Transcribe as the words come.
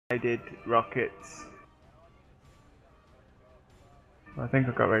guided rockets. I think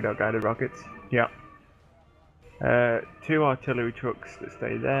I got radar guided rockets. Yeah. 2 artillery trucks that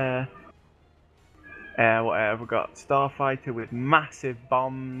stay there. What have we got? Starfighter with massive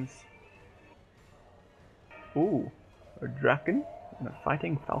bombs. Ooh, a Draken and a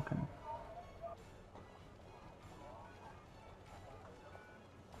fighting falcon.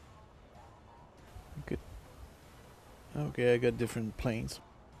 Good. Okay, I got different planes.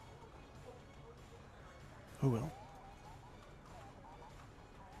 Oh well.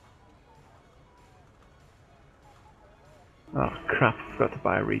 Oh crap, I forgot to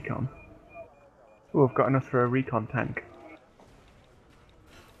buy a recon. Oh, I've got enough for a recon tank.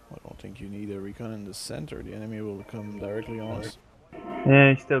 I don't think you need a recon in the center. The enemy will come directly on us.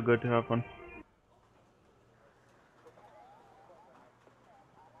 Yeah, it's still good to have one.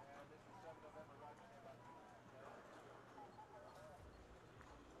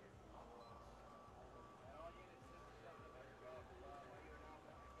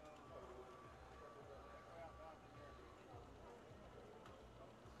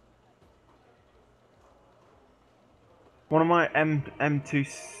 One of my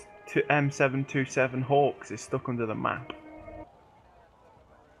M727 Hawks is stuck under the map.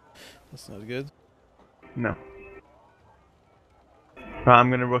 That's not good. No. Right, I'm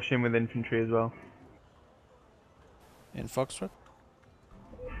gonna rush in with infantry as well. In Foxtrot?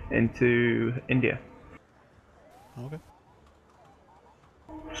 Into India. Okay.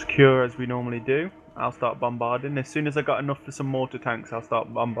 Secure as we normally do. I'll start bombarding. As soon as I got enough for some mortar tanks, I'll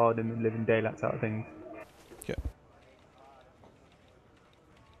start bombarding the living daylights out of things. Okay.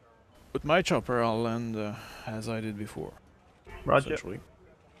 With my chopper, I'll land as I did before. Roger. Essentially.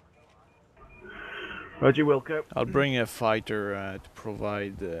 Roger, Wilco. I'll bring a fighter to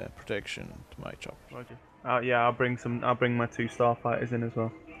provide protection to my chopper. Roger. Yeah, I'll bring some. I'll bring my 2 starfighters in as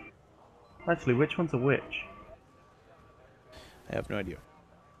well. Actually, which one's a which? I have no idea.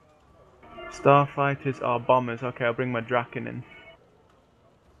 Starfighters are bombers. Okay, I'll bring my Draken in.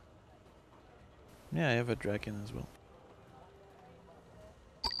 Yeah, I have a dragon as well.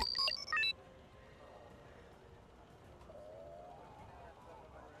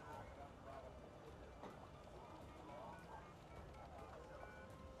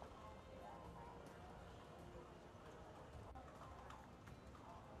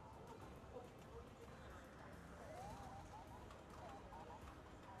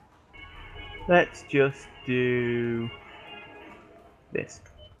 Let's just do this.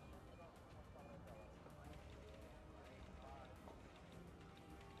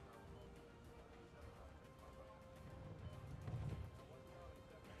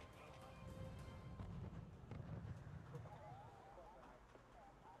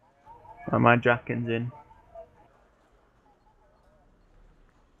 My Draken's in.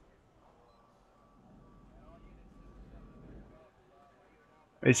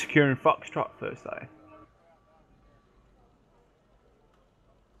 Are you securing Foxtrot first, though?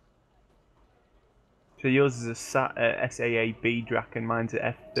 So yours is a SAAB Draken, mine's an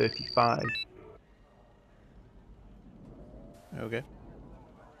F-35. Okay.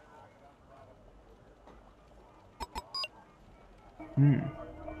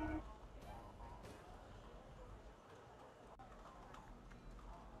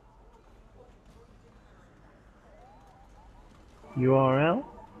 URL?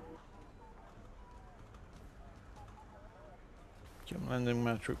 Okay, I'm landing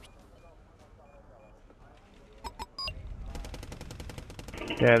my troops.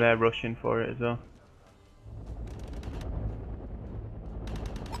 Yeah, they're rushing for it as well.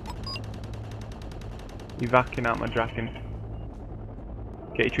 Evacuating out my Draken.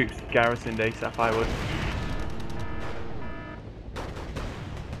 Get your troops garrisoned ASAP, I would.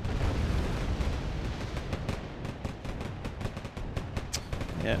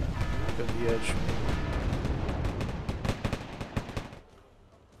 Yeah, got the edge.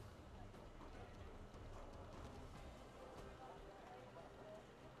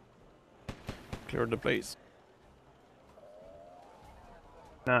 Clear the place.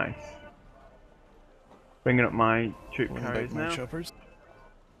 Nice. Bringing up my troop Pulling carriers back my now. choppers.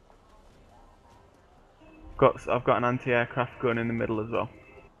 I've got an anti-aircraft gun in the middle as well.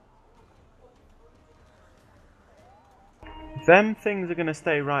 If them things are gonna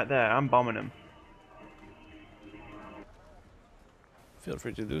stay right there, I'm bombing them. Feel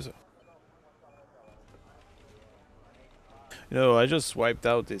free to do so. You know, I just wiped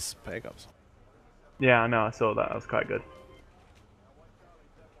out these backups. Yeah, I know, I saw that. That was quite good.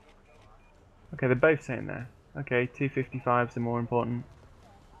 Okay, they're both staying there. Okay, 255s are more important.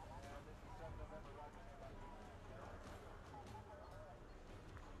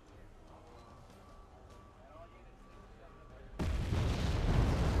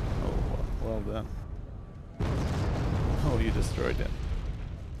 destroyed them.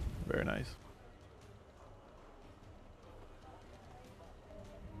 Very nice.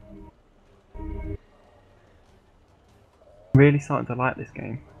 Really starting to like this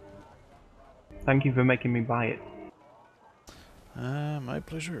game. Thank you for making me buy it. My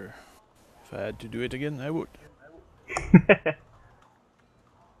pleasure. If I had to do it again, I would.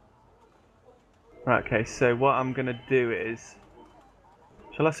 Right, okay, so what I'm gonna do is...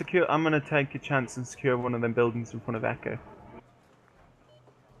 Shall I secure... I'm gonna take a chance and secure one of them buildings in front of Echo.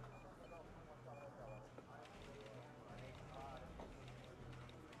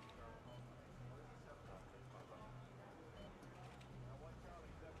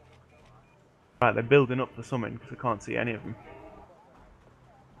 Right, they're building up for something because I can't see any of them.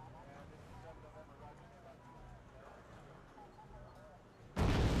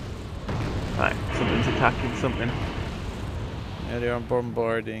 Right, something's attacking something. Yeah, they are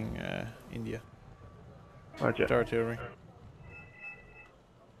bombarding India. Roger. With artillery.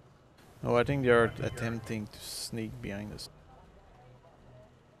 Oh, I think they are attempting to sneak behind us.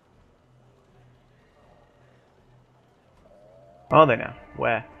 Are they now?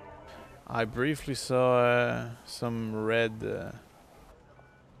 Where? I briefly saw some red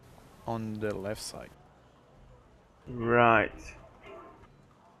on the left side. Right.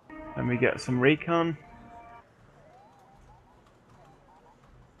 Let me get some recon.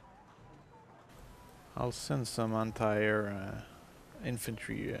 I'll send some anti-air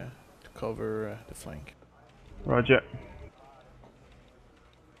infantry to cover the flank. Roger.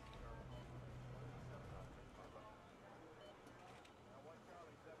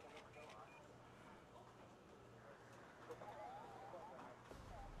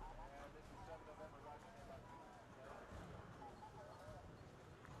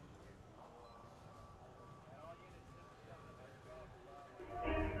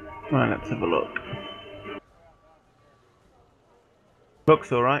 Right, let's have a look.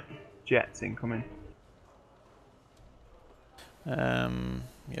 Looks alright. Jets incoming. You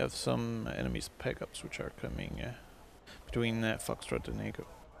have some enemy's pickups which are coming between Foxtrot and Echo.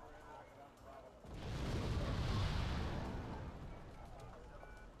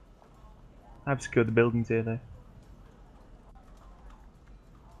 I've secured the buildings here though.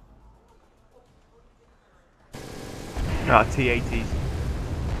 Ah, T-80s.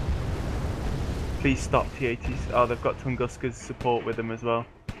 Please stop T-80s. Oh, they've got Tunguska's support with them as well.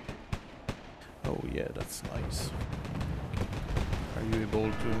 Oh yeah, that's nice. Are you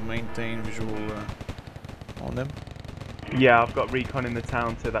able to maintain visual on them? Yeah, I've got recon in the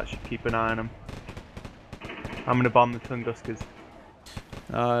town, so that should keep an eye on them. I'm gonna bomb the Tunguskas.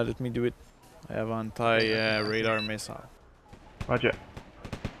 Let me do it. I have anti-radar missile. Roger.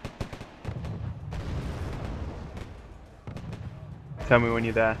 Tell me when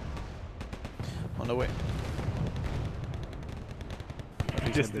you're there. On the way. At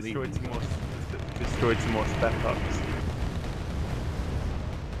least Just I believe destroyed you. destroyed some more spec ops.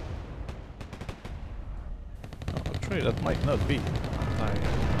 Oh, actually, that might not be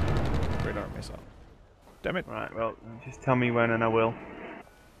anti-radar missile. Damn it. Right, well, just tell me when and I will.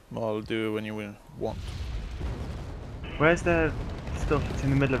 Well, I'll do it when you will want. Where's their stuff? It's in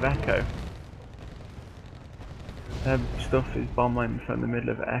the middle of Echo. Their stuff is bombing from the middle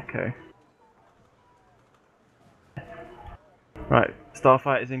of Echo. Right,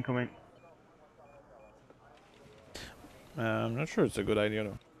 Starfighter's incoming. I'm not sure it's a good idea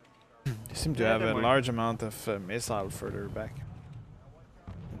though. They seem to Yeah, have don't a worry. large amount of missile further back.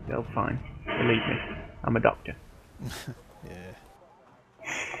 They'll fine. Believe me, I'm a doctor. Yeah.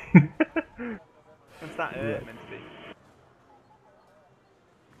 What's that Right. meant to be?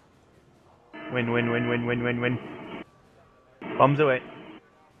 Win, win, win, win, win, win, win. Bombs away.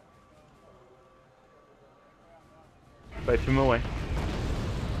 Both of them away.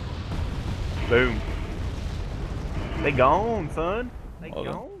 Boom. They gone, son. They Well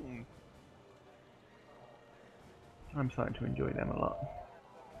done. gone. I'm starting to enjoy them a lot.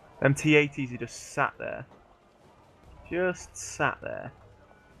 Them T-80s are just sat there. Just sat there.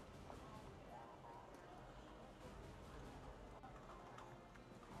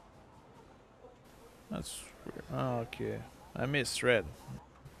 That's weird. Oh, okay. I missed red.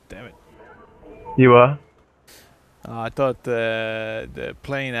 Damn it. You are? I thought the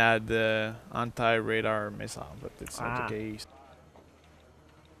plane had anti-radar missile, but it's not the case.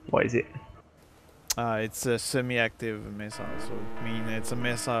 What is it? It's a semi-active missile, so I mean it's a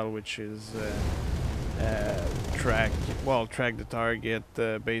missile which is track the target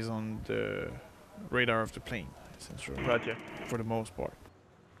based on the radar of the plane, essentially. Roger. For the most part.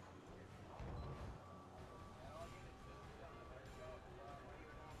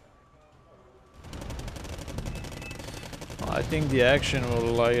 I think the action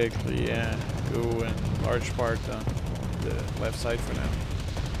will likely go in large part on the left side for now.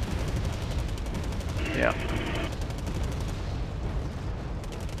 Yeah.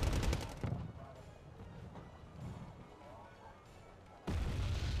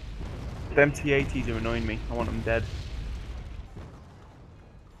 The MT-80s are annoying me. I want them dead.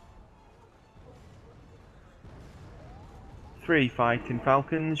 Three fighting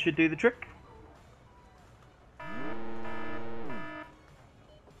falcons should do the trick.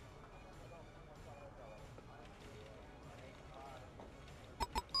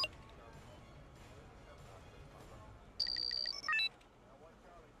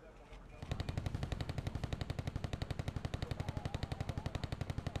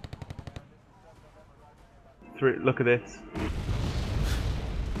 Look at this.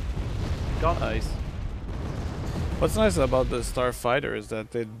 Nice. What's nice about the Starfighter is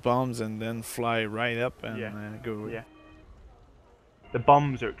that it bombs and then fly right up and go. Yeah. The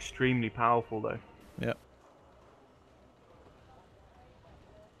bombs are extremely powerful though. Yeah.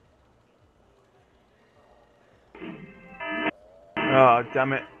 Oh,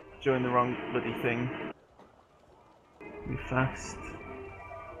 damn it. Joined the wrong bloody thing. Be fast.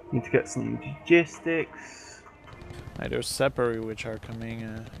 Need to get some logistics. There's Separi which are coming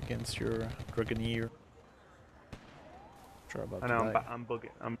against your Dragoneer. Sure about I know,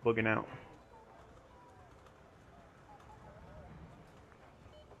 I'm bugging out.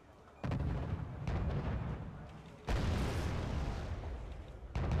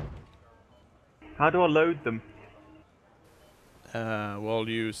 How do I load them? Well,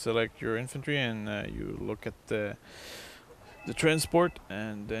 you select your infantry and you look at the transport,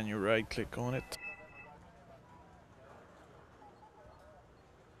 and then you right click on it.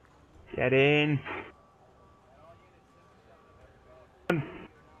 Get in.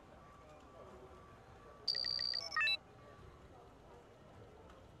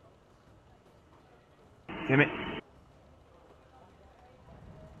 Damn it.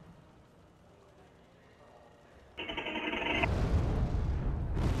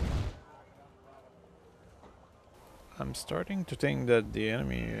 I'm starting to think that the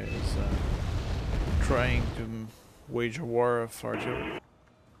enemy is trying to wage a war of artillery.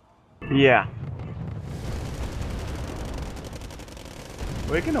 Yeah.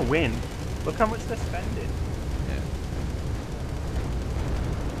 We're gonna win. Look how much they're spending. Yeah.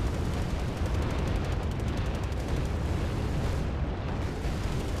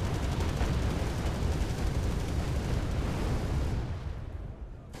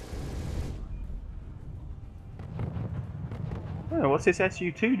 Oh, what's this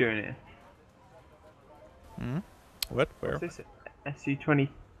SU-2 doing here? Hmm? What? Where? What's this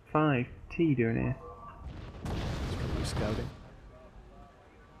SU-25T doing here? It's probably scouting.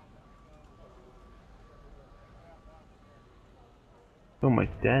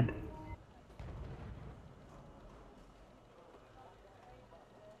 Almost dead.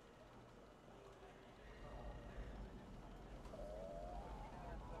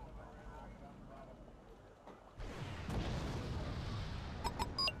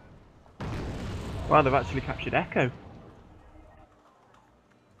 Wow, they've actually captured Echo.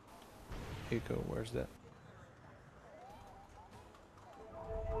 Echo, where's that?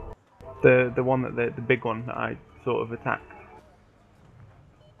 The one that the big one that I sort of attacked.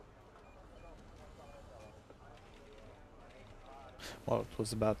 Well, it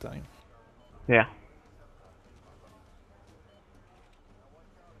was about time. Yeah.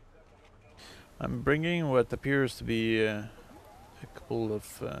 I'm bringing what appears to be a couple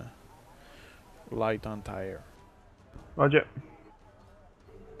of light on tire. Roger.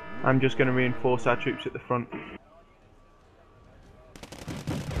 I'm just going to reinforce our troops at the front.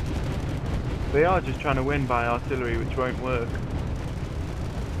 They are just trying to win by artillery, which won't work.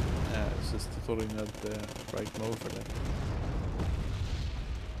 It's just totally not the right move for them.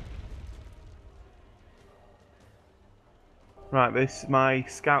 Right, my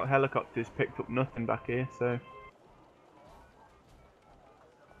scout helicopter's picked up nothing back here, so...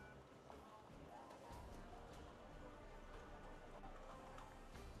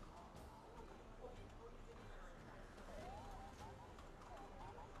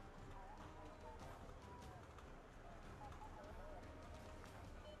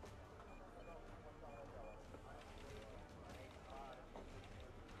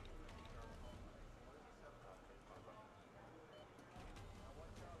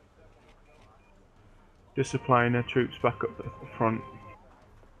 Just supplying their troops back up at the front.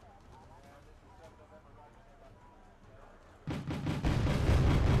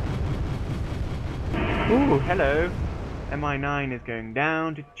 Ooh, hello! MI9 is going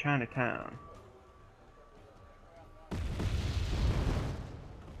down to Chinatown.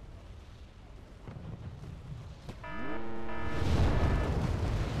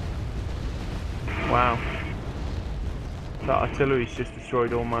 Wow. That artillery's just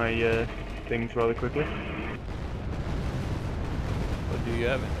destroyed all my things rather quickly. What do you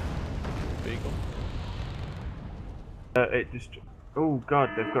have in there? Vehicle? It just... Oh god,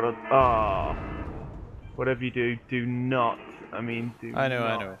 they've got a... Ah. Whatever you do, do not... I mean, do I know,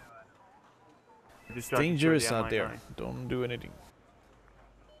 not... I know. Just It's try to destroy dangerous the out Mi-9. there. Don't do anything.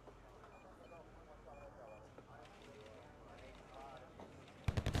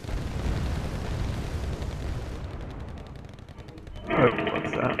 Oh,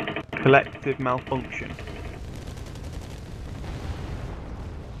 what's that? Collective malfunction.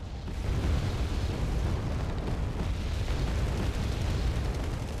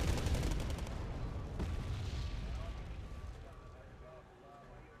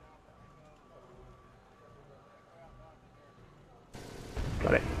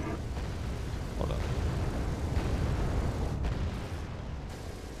 Got it. Hold on.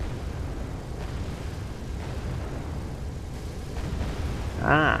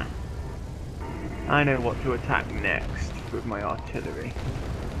 Ah. I know what to attack next with my artillery.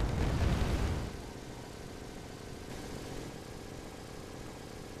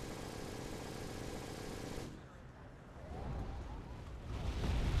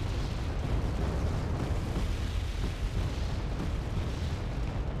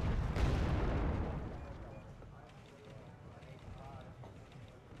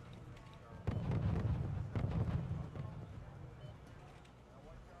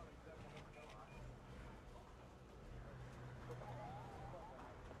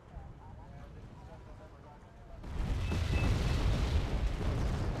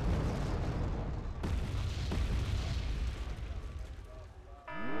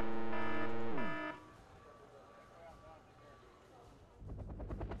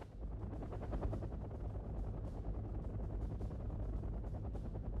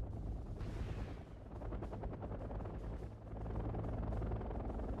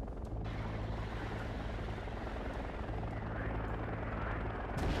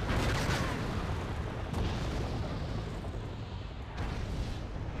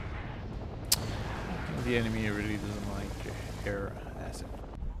 The enemy really doesn't like air asset.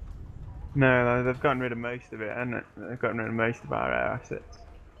 No, they've gotten rid of most of it, and they've gotten rid of most of our air assets.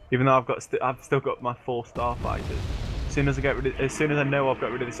 Even though I've still got my 4 starfighters. As soon as I know I've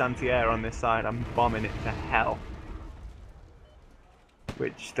got rid of this anti-air on this side, I'm bombing it to hell.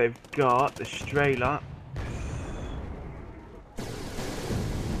 Which they've got the Strela.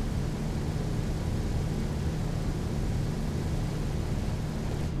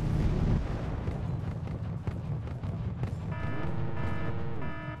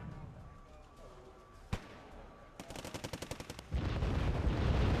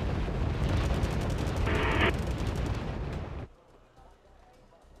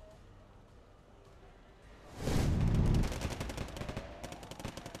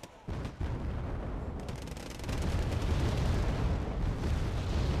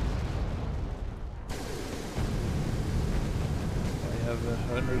 I have a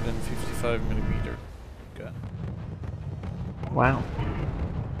 155mm gun. Wow.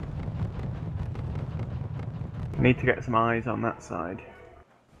 Need to get some eyes on that side.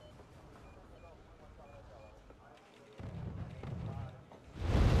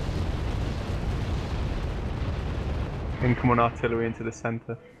 Incoming artillery into the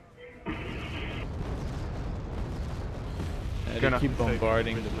centre. They keep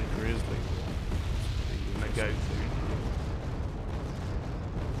bombarding the Grizzly. I'm gonna go soon.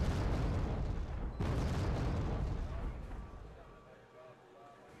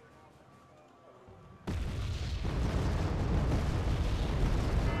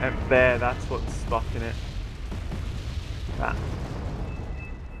 Up there, that's what's spotting it. That.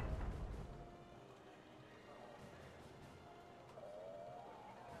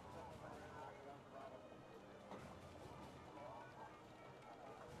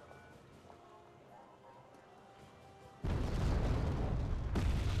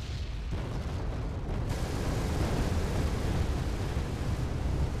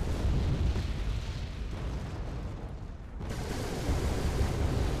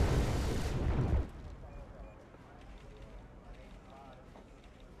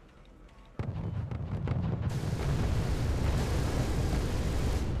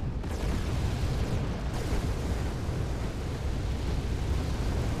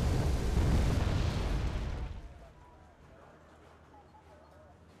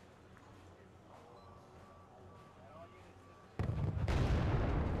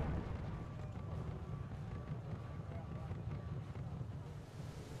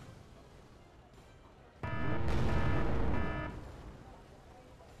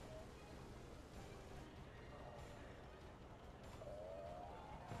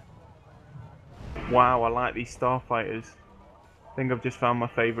 Wow, I like these starfighters. I think I've just found my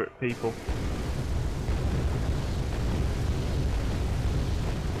favourite people.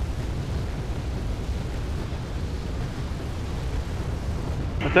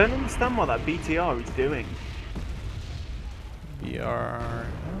 I don't understand what that BTR is doing. BR... I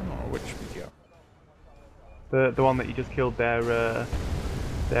don't know which BTR. The one that you just killed, their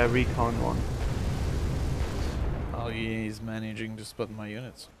recon one. Oh, he's managing to spot my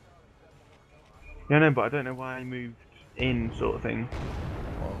units. Yeah, no, but I don't know why I moved in, sort of thing.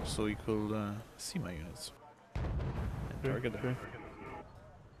 Well, so he could see my units and target them.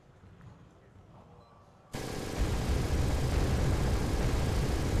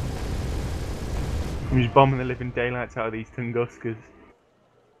 I'm just bombing the living daylights out of these Tunguskas.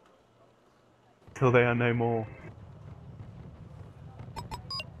 Till they are no more.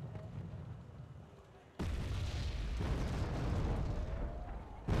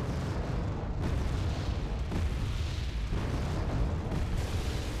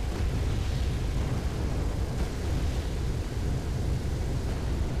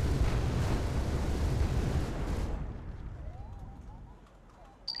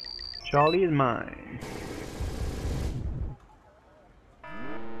 Charlie is mine.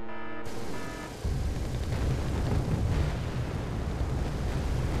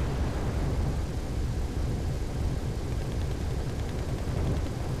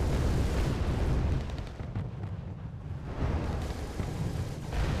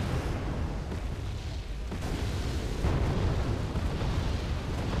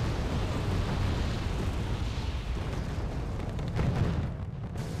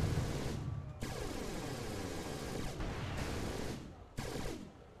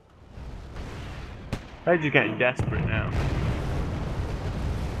 They're just getting desperate now.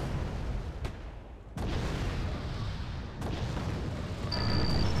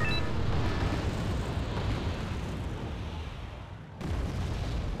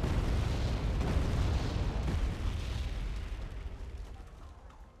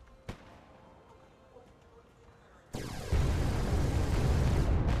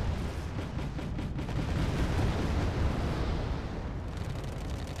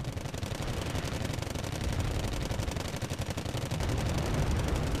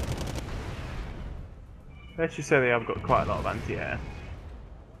 Let's just say they have got quite a lot of anti-air.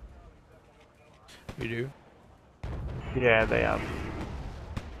 We do? Yeah, they have.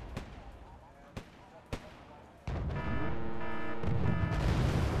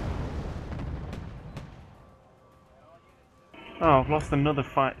 Oh, I've lost another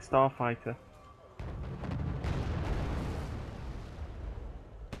starfighter.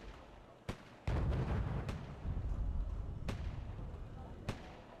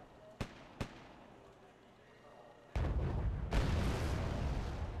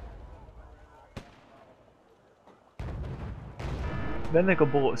 Then they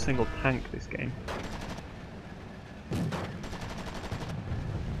got bought a single tank this game.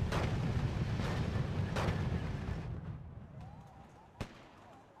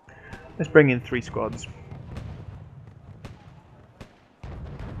 Let's bring in 3 squads.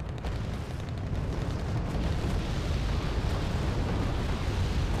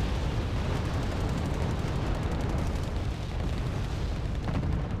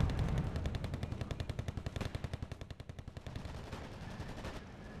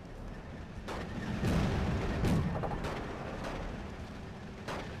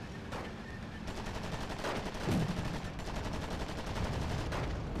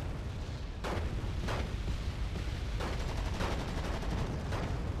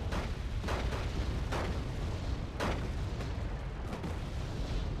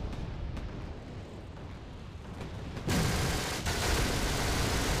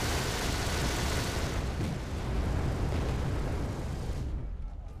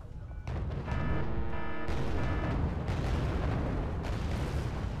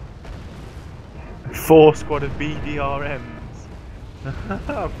 Four squad of BDRMs.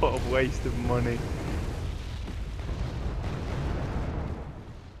 What a waste of money.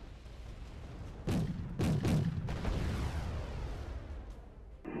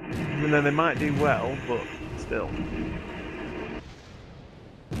 Even though they might do well, but still.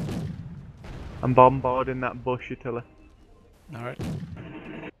 I'm bombarding that bush, Attila. Alright.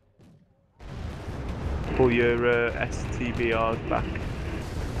 Pull your STBRs back.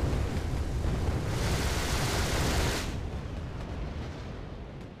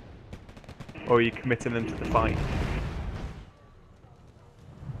 Or are you committing them to the fight?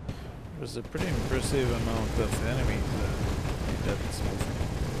 There's a pretty impressive amount of enemies in that small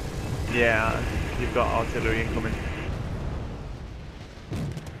thing. Yeah, you've got artillery incoming.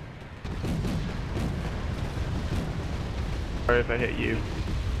 Sorry if I hit you.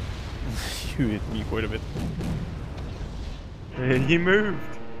 You hit me quite a bit. You moved.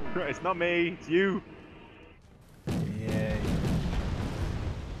 It's not me. It's you. Yeah.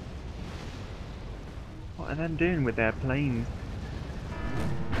 What are they doing with their planes?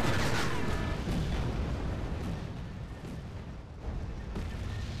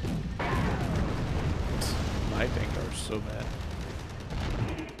 My tanks are so bad.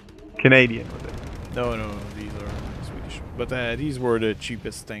 Canadian, was it? No, these are Swedish. But these were the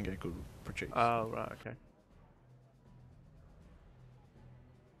cheapest tank I could purchase. Oh, right, okay.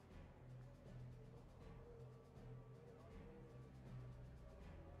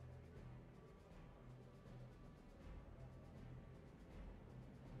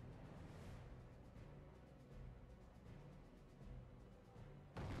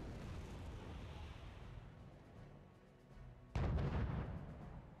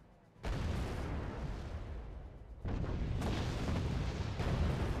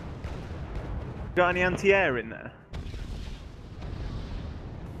 Got any anti-air in there?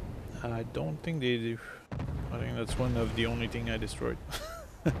 I don't think they do. I think that's one of the only thing I destroyed.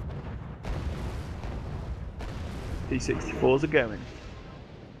 T-64s are going.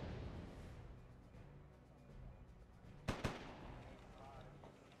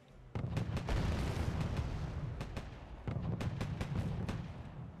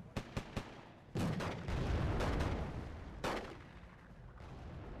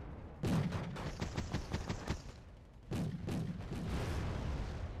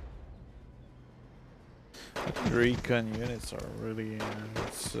 Recon units are really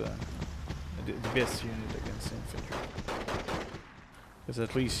the best unit against infantry. Because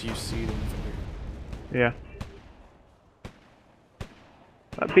at least you see the infantry. Yeah.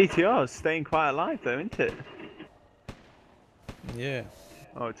 That BTR is staying quite alive though, isn't it? Yeah.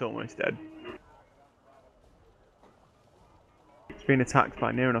 Oh, it's almost dead. It's been attacked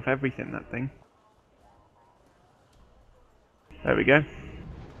by near enough everything, that thing. There we go.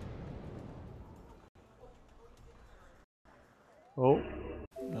 Oh.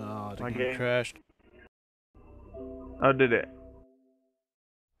 Oh, the My game game crashed. Oh, did it?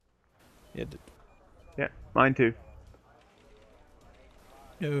 Yeah. Yeah, mine too.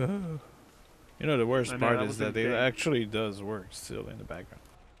 You know the worst I know, part that is was that it insane. actually does work still in the background.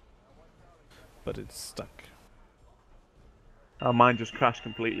 But it's stuck. Oh, mine just crashed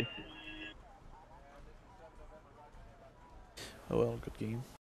completely. Oh well, good game.